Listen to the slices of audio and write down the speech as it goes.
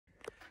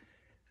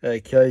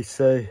Okay,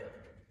 so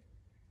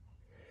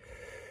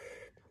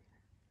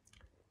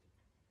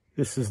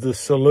this is the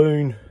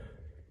saloon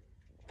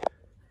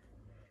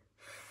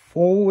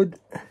forward.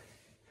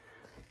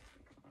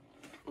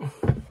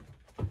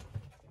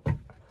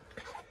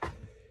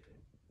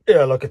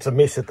 Yeah, look, it's a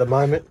mess at the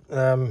moment.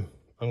 I'm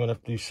going to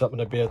have to do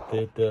something about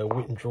that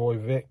wet and dry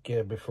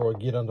vac before I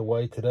get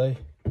underway today.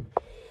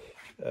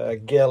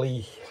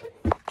 Galley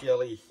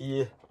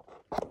here.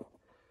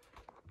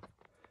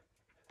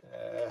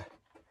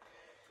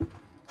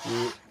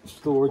 Yeah,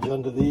 storage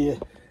under there.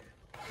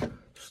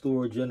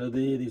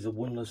 These are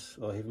windlass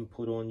I haven't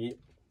put on yet.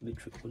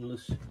 Electric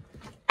windlass.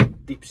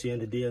 Deep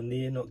sounder down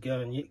there, not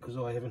going yet because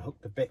I haven't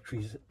hooked the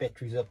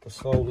batteries up the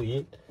solar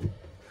yet.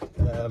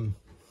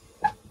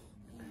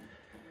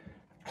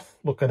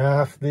 Looking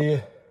aft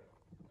there,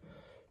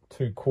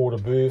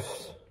 2/4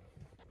 berths.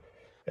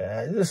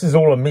 This is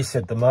all a mess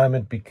at the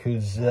moment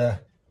because I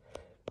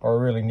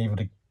really need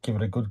to give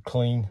it a good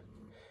clean.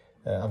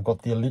 I've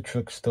got the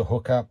electrics to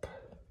hook up,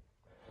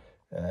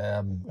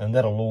 and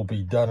that'll all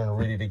be done and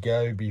ready to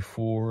go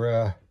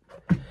before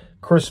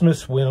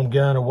Christmas, when I'm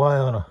going away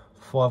on a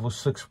 5 or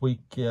 6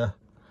 week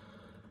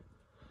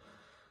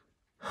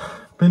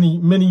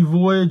mini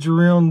voyage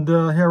around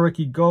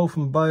Hauraki Gulf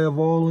and Bay of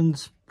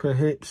Islands,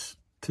 perhaps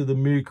to the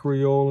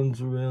Mercury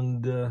Islands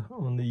around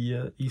on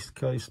the east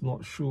coast,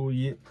 not sure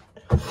yet.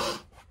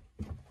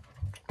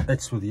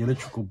 That's where the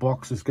electrical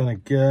box is going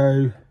to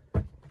go.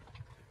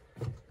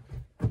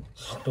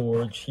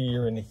 Storage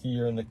here and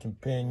here in the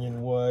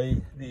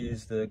companionway.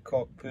 There's the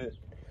cockpit.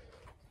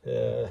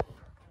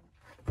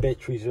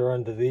 Batteries are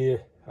under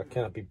there. I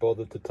can't be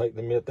bothered to take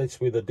them out. That's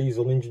where the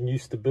diesel engine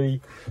used to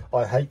be.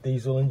 I hate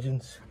diesel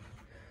engines.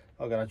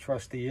 I've got a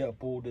trusty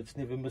outboard that's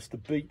never missed a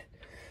beat.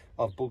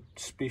 I've booked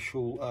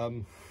special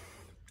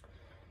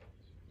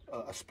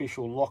a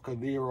special locker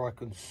there. I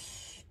can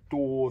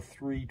store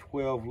 3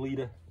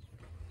 12-litre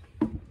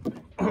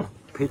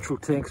petrol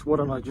tanks. Why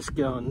don't I just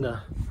go and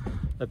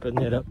open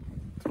that up?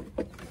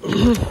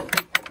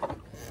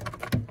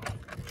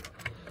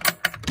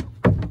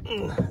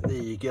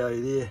 There you go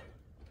there.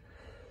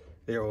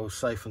 They're all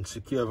safe and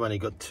secure. I've only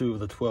got 2 of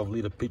the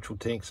 12-litre petrol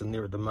tanks in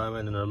there at the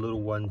moment, and a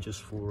little one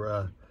just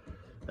for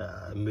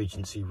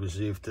emergency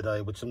reserve today,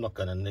 which I'm not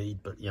going to need,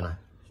 but you know,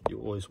 you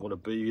always want to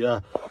be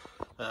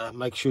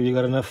make sure you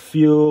got enough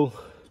fuel.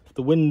 If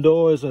the wind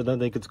dies, I don't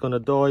think it's going to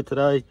die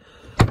today.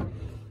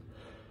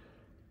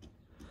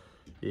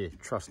 Yeah,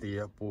 trusty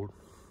outboard.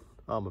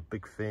 I'm a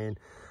big fan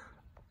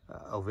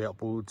of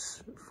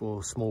outboards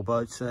for small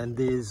boats. And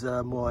there's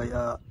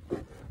my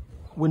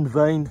wind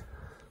vane.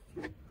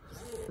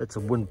 That's a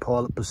Wind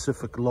Pilot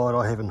Pacific light.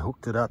 I haven't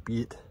hooked it up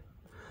yet.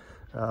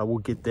 We'll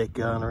get that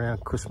going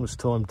around Christmas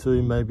time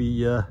too,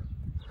 maybe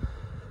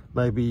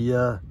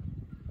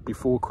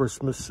before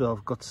Christmas. So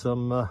I've got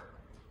some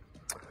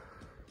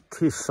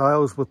test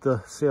sails with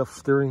the self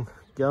steering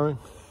going.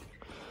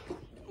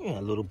 Yeah,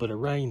 a little bit of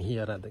rain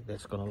here. I don't think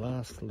that's going to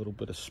last. A little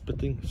bit of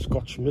spitting,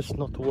 Scotch mist,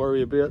 not to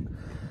worry about.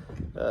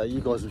 You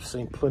guys have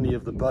seen plenty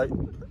of the boat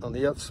on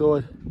the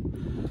outside,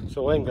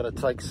 so I am going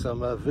to take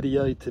some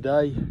video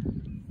today.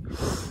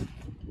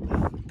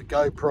 The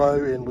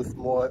GoPro and with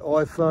my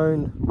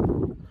iPhone.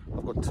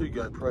 I've got 2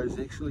 GoPros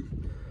actually.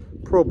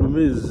 Problem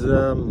is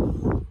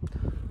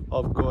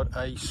I've got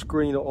a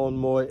screen on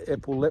my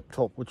Apple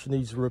laptop which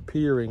needs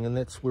repairing, and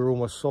that's where all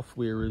my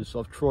software is.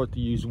 I've tried to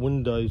use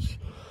Windows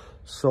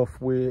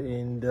software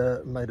and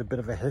made a bit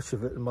of a hash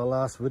of it in my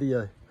last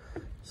video.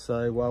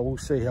 So we'll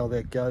see how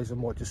that goes. I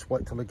might just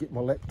wait till I get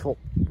my laptop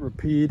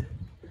repaired.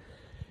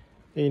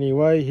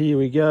 Anyway, here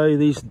we go.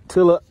 There's the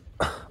tiller.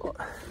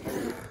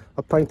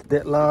 I painted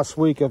that last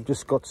week. I've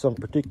just got some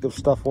protective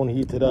stuff on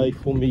here today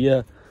for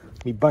me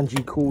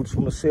bungee cords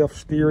from the self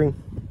steering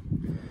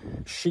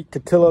sheet to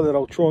tiller that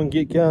I'll try and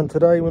get going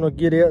today when I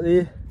get out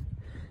there.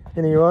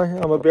 Anyway,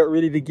 I'm about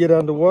ready to get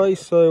underway,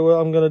 so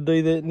I'm going to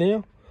do that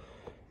now,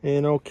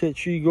 and I'll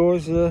catch you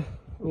guys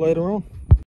later on.